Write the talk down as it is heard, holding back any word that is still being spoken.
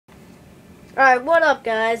Alright, what up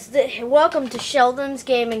guys? Welcome to Sheldons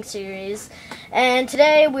Gaming Series. And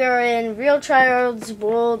today we are in Real Child's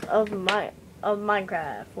World of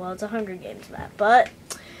Minecraft. Well, it's a Hunger Games map, but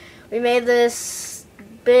we made this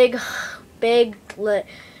big, what's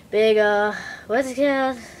it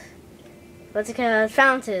called?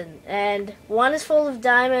 Fountain. And one is full of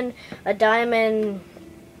a diamond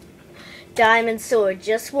sword.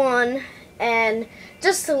 Just one. And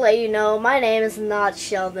just to let you know, my name is not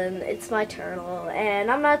Sheldon, it's my turtle, and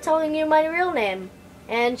I'm not telling you my real name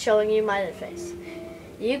and showing you my face.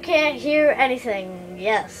 You can't hear anything,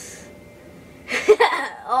 yes.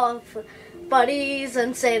 All buddies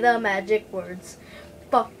and say the magic words.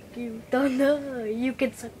 Fuck you, thunder, you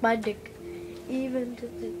can suck my dick, even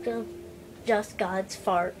to just God's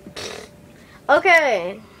fart.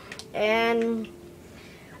 Okay, and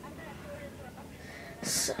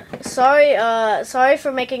sorry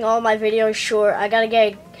for making all my videos short. I gotta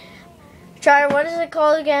get what is it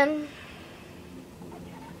called again?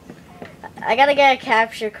 I gotta get a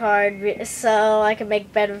capture card so I can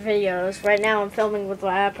make better videos. Right now I'm filming with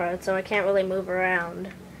my iPad, so I can't really move around.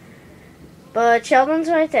 But Sheldon's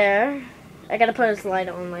right there. I gotta put his light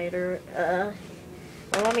on later. Well,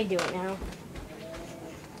 let me do it now.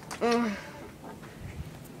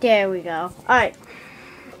 There we go. Alright.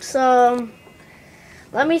 So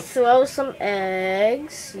let me throw some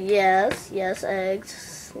eggs. Yes,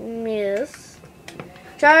 eggs. Yes.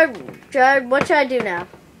 Jared, what should I do now?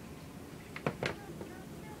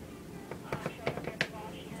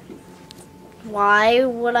 Why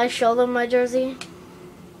would I show them my jersey?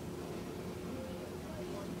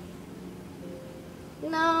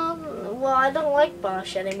 No, well, I don't like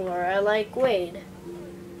Bosch anymore. I like Wade.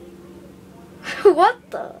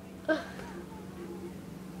 What the?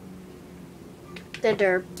 The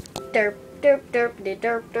derp, derp, derp, derp, the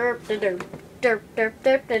derp, derp, the derp, derp, derp,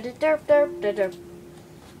 derp, the derp, derp, the derp.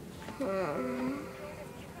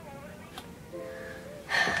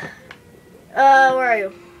 Where are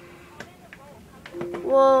you?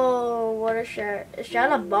 Whoa, what is that? Is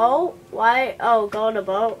that a boat? Why? Oh, go on a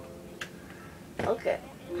boat. Okay.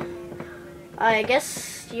 I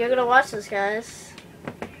guess you're gonna watch this, guys.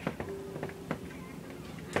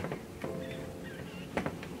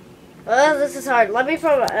 Oh, this is hard. Let me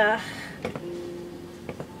from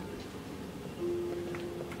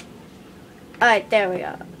Alright, there we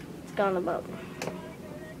go. Let's go on the boat.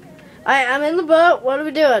 Alright, I'm in the boat. What are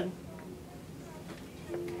we doing?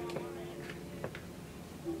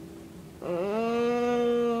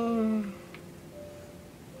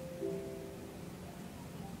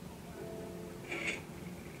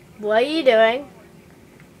 What are you doing?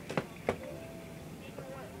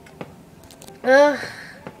 Ugh.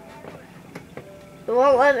 It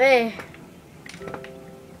won't let me.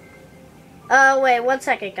 Wait, 1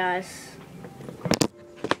 second, guys.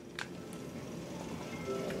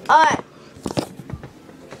 Alright.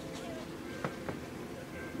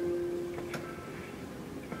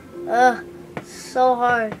 So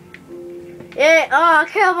hard. Yeah, oh,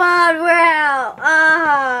 come on, we're out.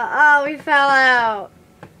 Oh, we fell out.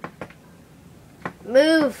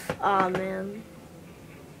 Move. Oh, man.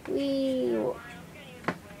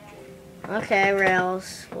 Okay,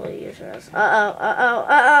 rails. We'll use rails.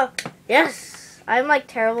 Yes! I'm like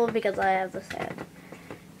terrible because I have this head.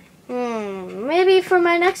 Maybe for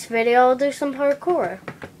my next video I'll do some parkour.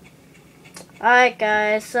 Alright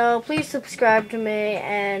guys, so please subscribe to me,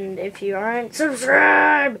 and if you aren't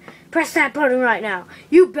subscribed, press that button right now.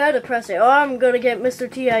 You better press it or I'm gonna get Mr.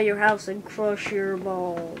 T at your house and crush your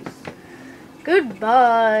balls.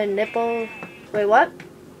 Goodbye, nipple. Wait, what?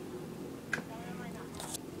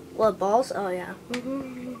 What, balls? Oh, yeah.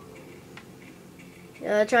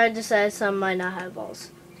 Yeah, I tried to say some might not have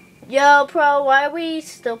balls. Yo, pro, why are we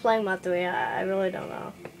still playing Mod 3? I really don't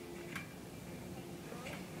know.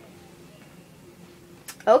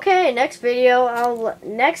 Okay, next video.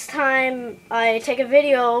 Next time I take a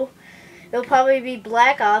video, it'll probably be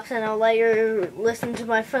Black Ops, and I'll let you listen to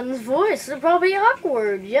my friend's voice. It'll probably be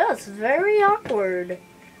awkward. Yes, very awkward.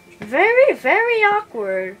 Very, very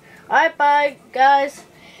awkward. Alright, bye, guys.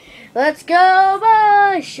 Let's go,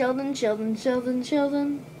 bye! Sheldon.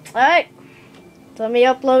 Alright. Let me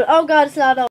upload. Oh, God, it's not